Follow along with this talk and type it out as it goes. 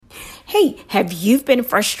Hey, have you been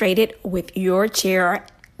frustrated with your chair?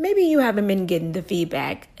 Maybe you haven't been getting the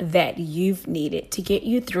feedback that you've needed to get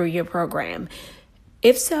you through your program.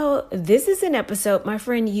 If so, this is an episode, my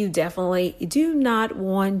friend, you definitely do not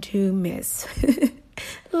want to miss.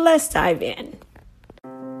 Let's dive in.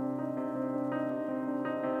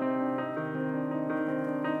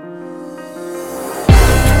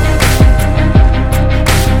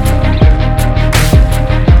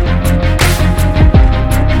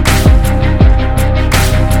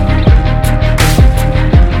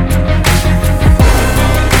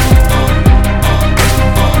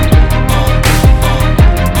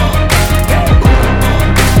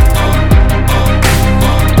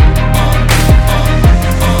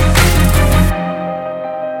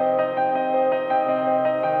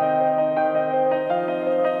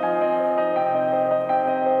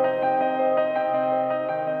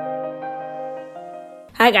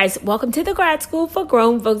 Hi guys, welcome to the Grad School for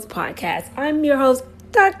Grown Folks podcast. I'm your host,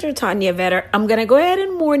 Dr. Tanya Vetter. I'm going to go ahead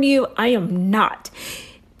and warn you, I am not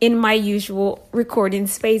in my usual recording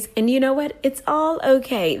space. And you know what? It's all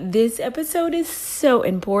okay. This episode is so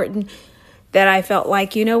important that I felt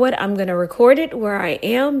like, you know what? I'm going to record it where I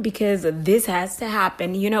am because this has to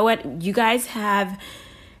happen. You know what? You guys have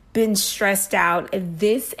been stressed out.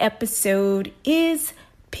 This episode is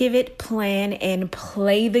pivot, plan, and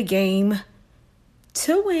play the game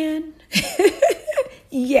to win.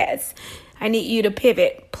 Yes, I need you to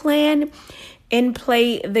pivot, plan, and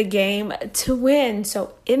play the game to win.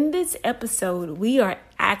 So in this episode, we are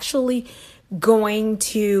actually going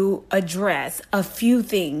to address a few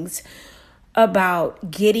things about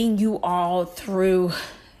getting you all through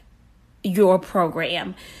your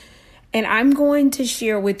program. And I'm going to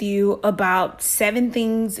share with you about 7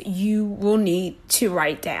 things you will need to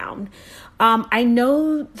write down. I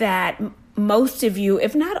know that most of you,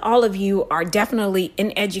 if not all of you, are definitely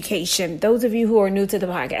in education. Those of you who are new to the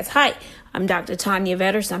podcast, hi, I'm Dr. Tanya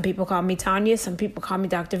Vetter. Some people call me Tanya. Some people call me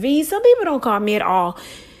Dr. V. Some people don't call me at all.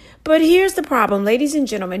 But here's the problem, ladies and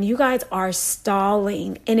gentlemen, you guys are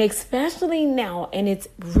stalling, and especially now, and it's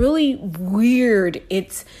really weird.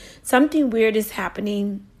 It's something weird is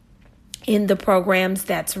happening in the programs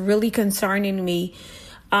that's really concerning me.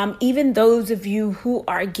 Even those of you who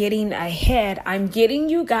are getting ahead, I'm getting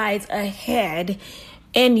you guys ahead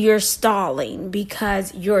and you're stalling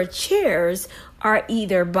because your chairs are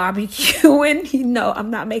either barbecuing. No,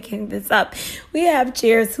 I'm not making this up. We have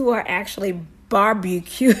chairs who are actually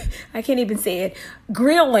barbecue. I can't even say it.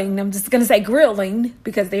 Grilling. I'm just going to say grilling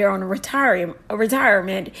because they are on a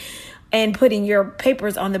retirement and putting your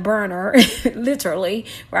papers on the burner, literally,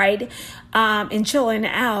 right? And chilling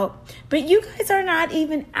out. But you guys are not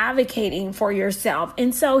even advocating for yourself.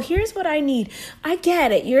 And so here's what I need. I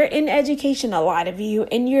get it. You're in education, a lot of you,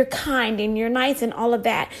 and you're kind and you're nice and all of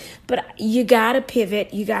that. But you got to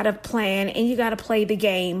pivot, you got to plan, and you got to play the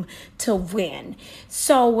game to win.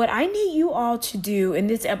 So what I need you all to do in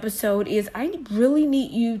this episode is I really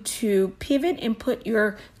need you to pivot and put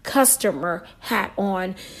your customer hat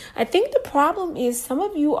on. I think the problem is some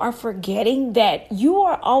of you are forgetting that you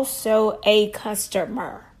are also a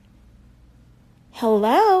customer.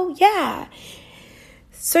 Hello? Yeah.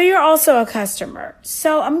 So you're also a customer.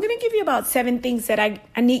 So I'm going to give you about 7 things that I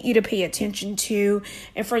need you to pay attention to.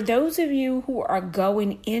 And for those of you who are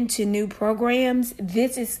going into new programs,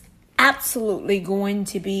 this is absolutely going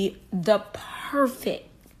to be the perfect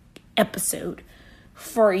episode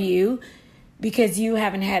for you because you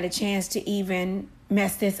haven't had a chance to even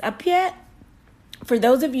mess this up yet. For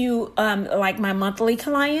those of you like my monthly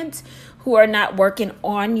clients who are not working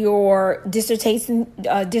on your dissertations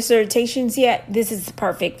yet, this is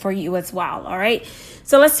perfect for you as well. All right.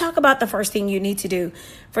 So let's talk about the first thing you need to do.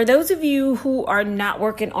 For those of you who are not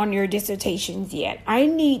working on your dissertations yet, I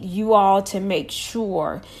need you all to make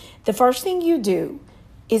sure the first thing you do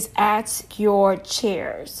is ask your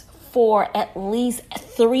chairs for at least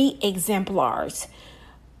 3 exemplars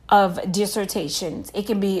of dissertations. It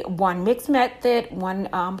can be one mixed method, one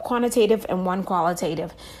quantitative, and one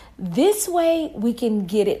qualitative. This way we can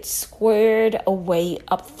get it squared away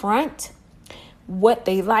up front, what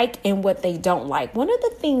they like and what they don't like. One of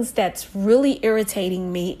the things that's really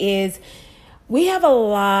irritating me is we have a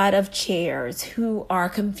lot of chairs who are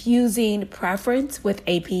confusing preference with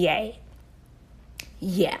APA.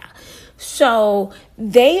 Yeah. So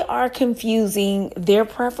they are confusing their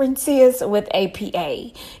preferences with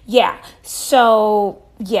APA. Yeah. So,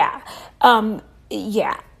 yeah.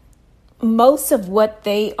 Most of what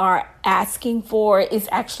they are asking for is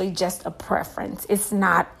actually just a preference. It's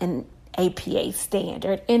not an APA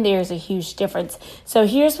standard, and there's a huge difference. So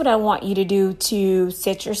here's what I want you to do to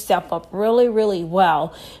set yourself up really, really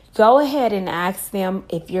well. Go ahead and ask them,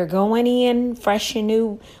 if you're going in fresh and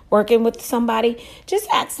new, working with somebody, just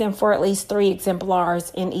ask them for at least 3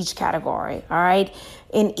 exemplars in each category, all right?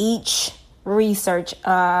 In each research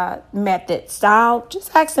method style,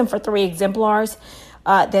 just ask them for 3 exemplars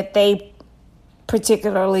that they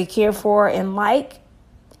particularly care for and like.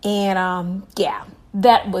 And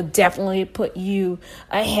that would definitely put you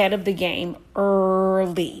ahead of the game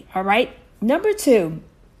early. All right. Number 2,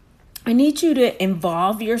 I need you to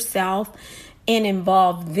involve yourself and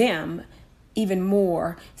involve them even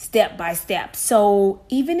more step by step. So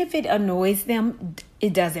even if it annoys them,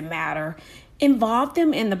 it doesn't matter. Involve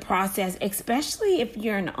them in the process, especially if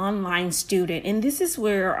you're an online student. And this is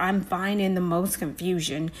where I'm finding the most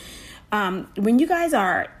confusion. When you guys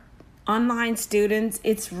are online students,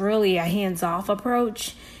 it's really a hands-off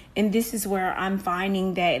approach. And this is where I'm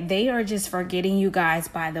finding that they are just forgetting you guys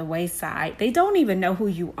by the wayside. They don't even know who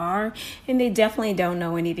you are, and they definitely don't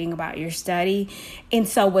know anything about your study. And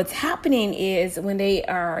so what's happening is when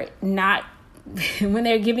they're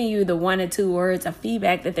giving you the 1 or 2 words of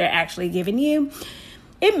feedback that they're actually giving you,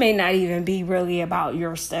 it may not even be really about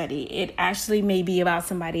your study. It actually may be about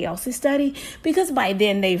somebody else's study, because by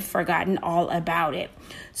then they've forgotten all about it.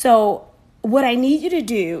 So what I need you to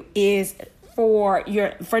do is for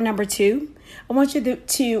number 2, I want you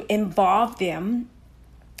to involve them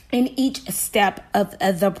in each step of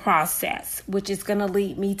the process, which is going to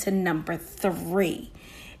lead me to number 3.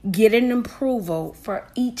 Get an approval for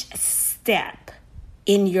each step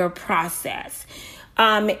in your process.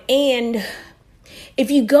 And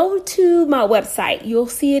if you go to my website, you'll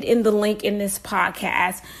see it in the link in this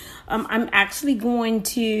podcast. I'm actually going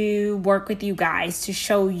to work with you guys to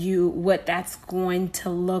show you what that's going to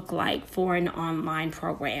look like for an online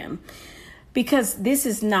program, because this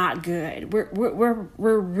is not good. We're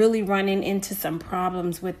really running into some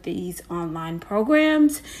problems with these online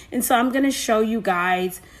programs. And so I'm going to show you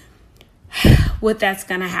guys what that's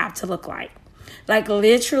going to have to look like. Like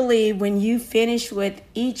literally when you finish with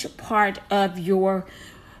each part of your,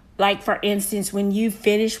 like for instance, when you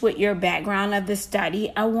finish with your background of the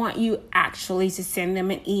study, I want you actually to send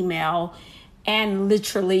them an email and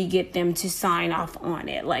literally get them to sign off on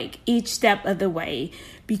it, like each step of the way,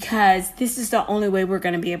 because this is the only way we're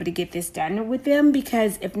going to be able to get this done with them.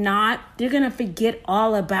 Because if not, they're going to forget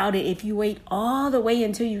all about it if you wait all the way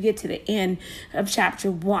until you get to the end of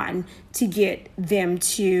chapter 1 to get them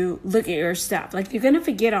to look at your stuff. Like you're going to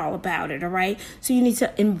forget all about it, all right? So you need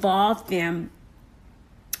to involve them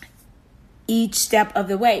each step of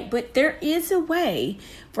the way. But there is a way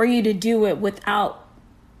for you to do it without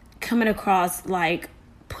coming across like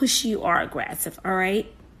pushy or aggressive. All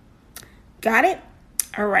right. Got it?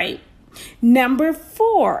 All right. Number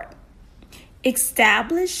 4,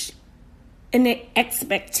 establish an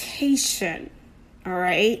expectation. All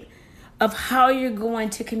right. Of how you're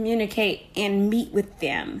going to communicate and meet with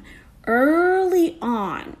them early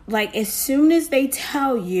on. Like as soon as they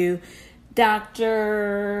tell you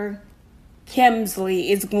Dr.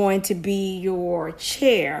 Kemsley is going to be your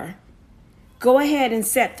chair, go ahead and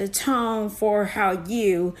set the tone for how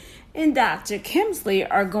you and Dr. Kemsley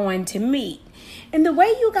are going to meet. And the way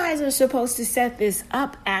you guys are supposed to set this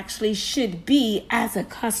up actually should be as a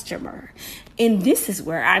customer. And this is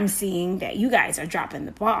where I'm seeing that you guys are dropping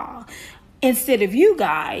the ball. Instead of you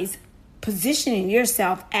guys positioning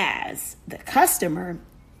yourself as the customer,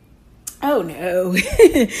 oh no,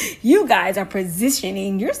 you guys are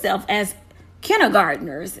positioning yourself as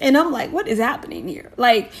kindergartners. And I'm like, what is happening here?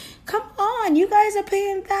 Like, come on, you guys are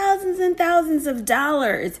paying thousands and thousands of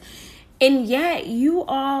dollars. And yet you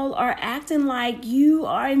all are acting like you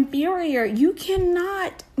are inferior. You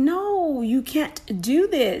can't do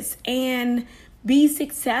this and be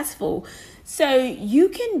successful. So you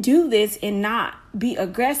can do this and not be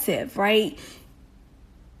aggressive, right?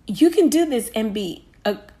 You can do this and be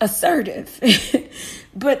assertive,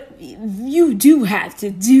 but you do have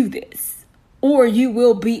to do this, or you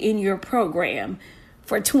will be in your program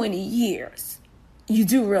for 20 years. You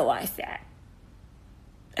do realize that.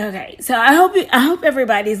 Okay, so I hope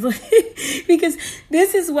everybody's looking, because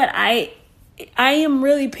this is what I am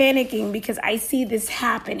really panicking, because I see this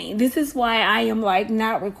happening. This is why I am like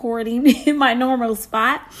not recording in my normal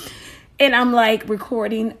spot, and I'm like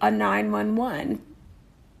recording a 911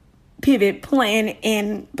 pivot plan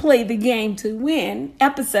and play the game to win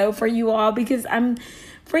episode for you all, because I'm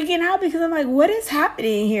freaking out, because I'm like, what is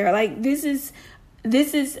happening here? Like this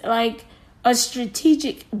is like a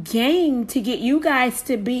strategic game to get you guys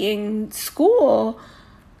to be in school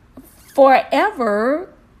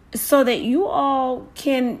forever so that you all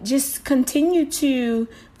can just continue to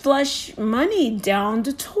flush money down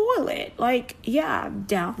the toilet.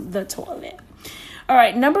 Down the toilet. All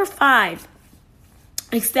right, number 5.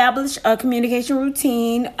 Establish a communication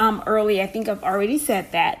routine early. I think I've already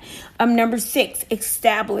said that. Number 6,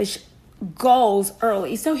 establish goals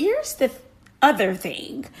early. So here's the other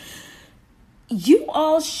thing. You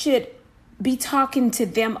all should be talking to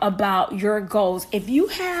them about your goals. If you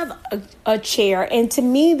have a chair, and to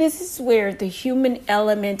me, this is where the human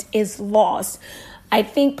element is lost. I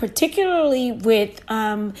think particularly with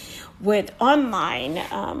online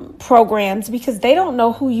programs, because they don't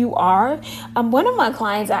know who you are. One of my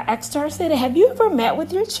clients, I asked her, I said, have you ever met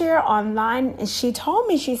with your chair online? And she told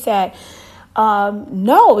me, she said,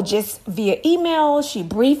 no, just via email. She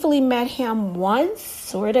briefly met him once,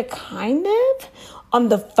 sort of, kind of, on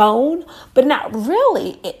the phone, but not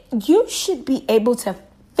really. You should be able to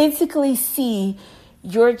physically see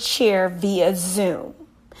your chair via Zoom.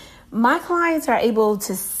 My clients are able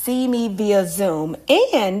to see me via Zoom.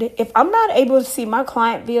 And if I'm not able to see my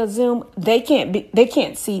client via Zoom, they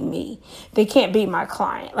can't see me. They can't be my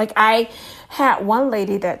client. Like, I had one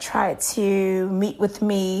lady that tried to meet with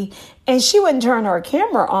me and she wouldn't turn her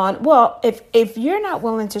camera on. Well, if you're not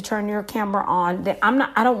willing to turn your camera on, then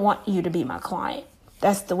I don't want you to be my client.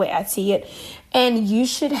 That's the way I see it. And you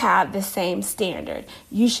should have the same standard.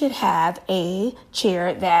 You should have a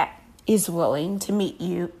chair that is willing to meet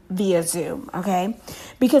you via Zoom, okay?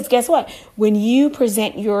 Because guess what? When you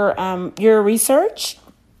present your research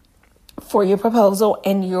for your proposal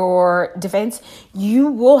and your defense, you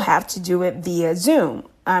will have to do it via Zoom.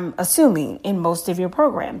 I'm assuming in most of your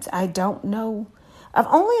programs. I don't know. I've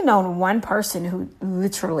only known one person who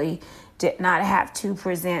literally did not have to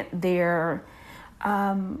present their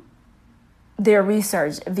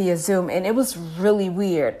research via Zoom, and it was really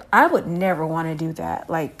weird. I would never want to do that.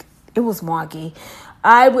 Like, it was wonky.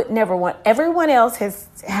 I would never want. Everyone else has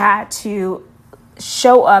had to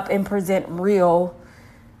show up and present in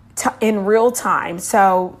real time.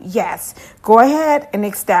 So yes, go ahead and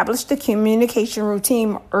establish the communication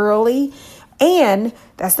routine early. And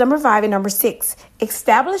that's number 5. And number 6,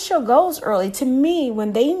 establish your goals early. To me,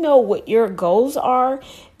 when they know what your goals are,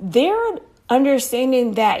 they're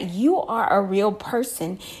understanding that you are a real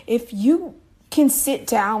person. If you can sit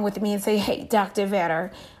down with me and say, hey, Dr.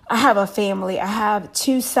 Vetter, I have a family. I have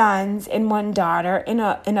 2 sons and 1 daughter and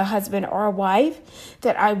a husband or a wife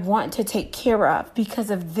that I want to take care of because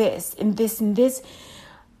of this and this and this.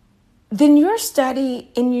 Then your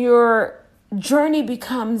study and your journey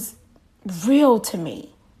becomes real to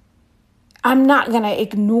me. I'm not going to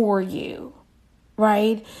ignore you,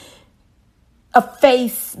 right? A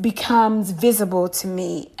face becomes visible to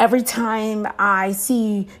me every time I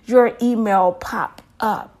see your email pop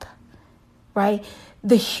up, right?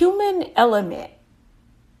 The human element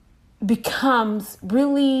becomes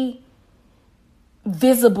really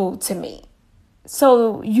visible to me.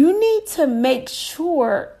 So you need to make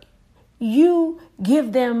sure you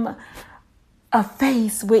give them a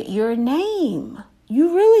face with your name.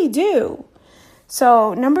 You really do.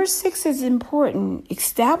 So number 6 is important.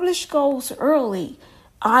 Establish goals early.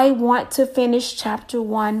 I want to finish chapter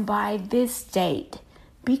 1 by this date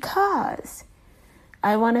because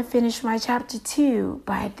I want to finish my chapter 2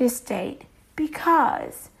 by this date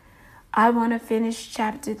because I want to finish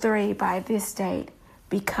chapter 3 by this date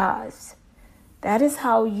because. That is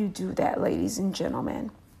how you do that, ladies and gentlemen.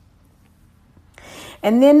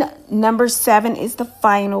 And then number 7 is the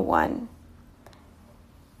final one.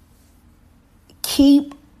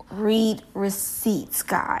 Keep read receipts,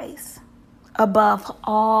 guys. Above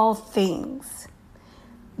all things,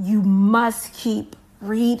 you must keep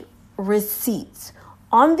read receipts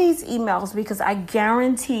on these emails because I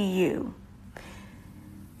guarantee you,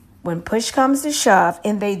 when push comes to shove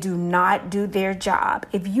and they do not do their job,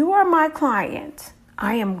 if you are my client,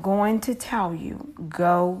 I am going to tell you,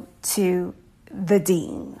 go to the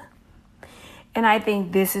dean. And I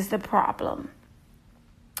think this is the problem.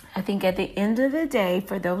 I think at the end of the day,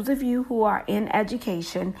 for those of you who are in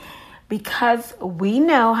education, because we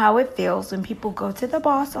know how it feels when people go to the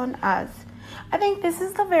boss on us, I think this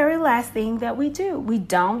is the very last thing that we do. We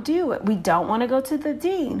don't do it. We don't want to go to the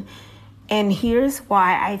dean. And here's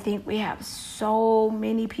why I think we have so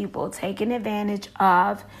many people taking advantage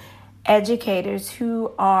of educators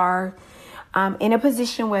who are in a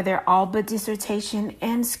position where they're all but dissertation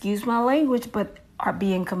and, excuse my language, but are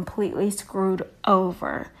being completely screwed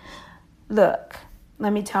over. Look,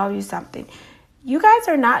 let me tell you something. You guys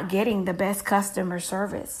are not getting the best customer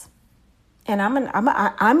service. And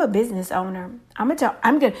I'm a business owner. Let me tell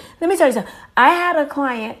you something. I had a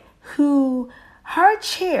client who Her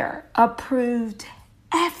chair approved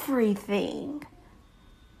everything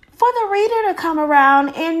for the reader to come around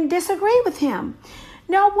and disagree with him.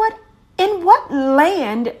 Now, in what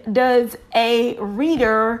land does a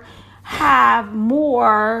reader have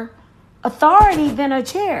more authority than a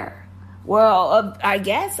chair? Well, I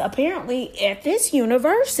guess apparently at this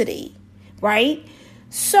university, right?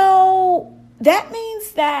 So that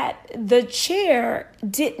means that the chair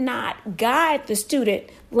did not guide the student.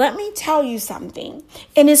 Let me tell you something.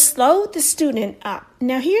 And it slowed the student up.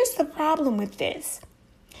 Now, here's the problem with this.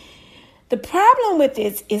 The problem with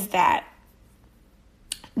this is that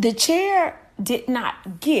the chair did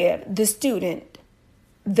not give the student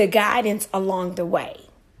the guidance along the way.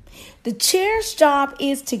 The chair's job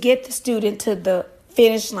is to get the student to the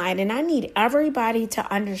finish line. And I need everybody to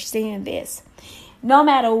understand this. No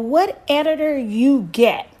matter what editor you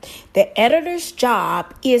get, the editor's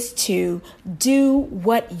job is to do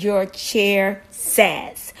what your chair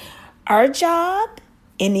says. Our job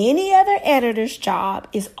and any other editor's job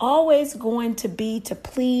is always going to be to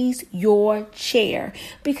please your chair,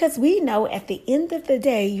 because we know at the end of the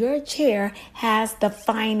day, your chair has the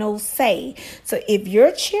final say. So if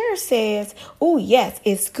your chair says, oh, yes,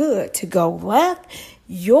 it's good to go left,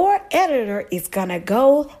 your editor is going to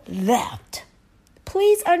go left.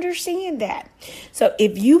 Please understand that. So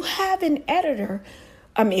if you have an editor,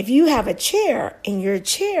 if you have a chair and your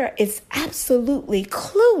chair is absolutely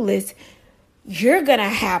clueless, you're going to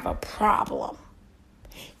have a problem.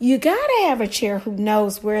 You got to have a chair who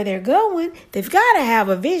knows where they're going. They've got to have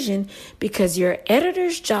a vision, because your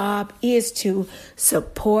editor's job is to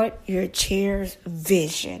support your chair's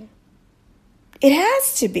vision. It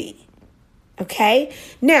has to be. Okay?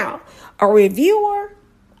 Now, a reviewer,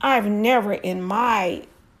 I've never in my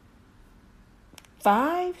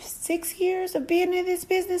 5-6 years of being in this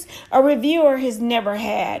business, a reviewer has never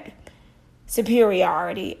had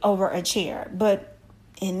superiority over a chair. But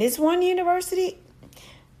in this one university,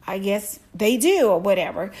 I guess they do or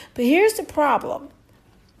whatever. But here's the problem.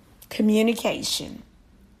 Communication.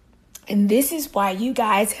 And this is why you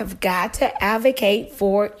guys have got to advocate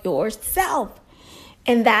for yourself.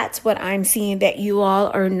 And that's what I'm seeing that you all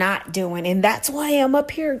are not doing. And that's why I'm up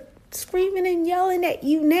here screaming and yelling at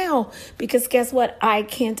you now. Because guess what? I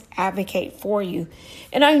can't advocate for you.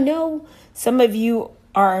 And I know some of you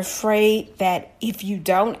are afraid that if you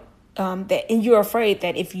don't, and you're afraid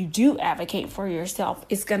that if you do advocate for yourself,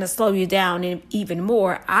 it's going to slow you down even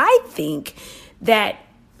more. I think that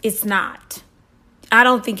it's not. I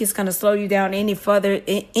don't think it's going to slow you down any further,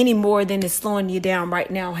 any more than it's slowing you down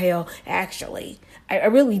right now. Hell, actually, I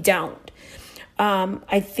really don't.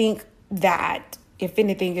 I think that if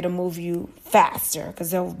anything, it'll move you faster,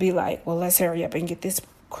 because they'll be like, well, let's hurry up and get this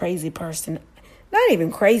crazy person. Not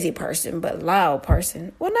even crazy person, but loud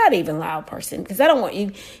person. Well, not even loud person, because I don't want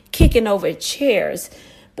you kicking over chairs.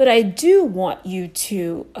 But I do want you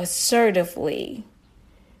to assertively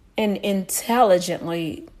and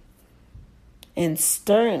intelligently and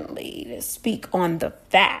sternly to speak on the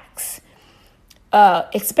facts.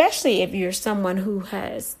 Especially if you're someone who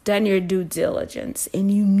has done your due diligence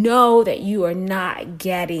and you know that you are not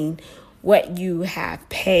getting what you have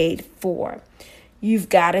paid for. You've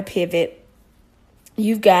got to pivot.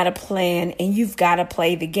 You've got to plan, and you've got to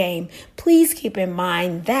play the game. Please keep in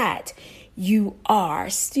mind that you are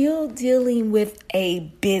still dealing with a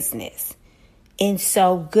business. And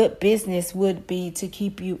so good business would be to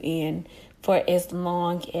keep you in for as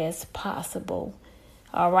long as possible.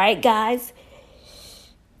 All right, guys.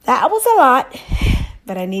 That was a lot,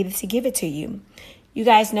 but I needed to give it to you. You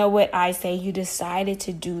guys know what I say. You decided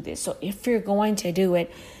to do this. So if you're going to do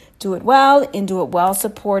it well and do it well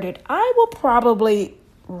supported. I will probably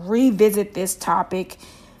revisit this topic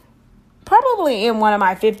probably in one of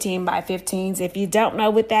my 15 by 15s. If you don't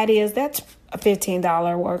know what that is, that's a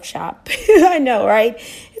 $15 workshop. I know, right?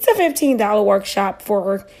 It's a $15 workshop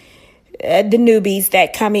for the newbies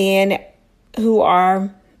that come in who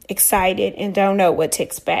are excited and don't know what to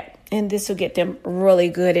expect. And this will get them really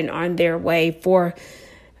good and on their way for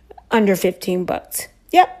under $15.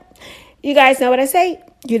 Yep. You guys know what I say.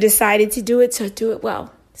 You decided to do it, so do it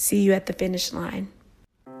well. See you at the finish line.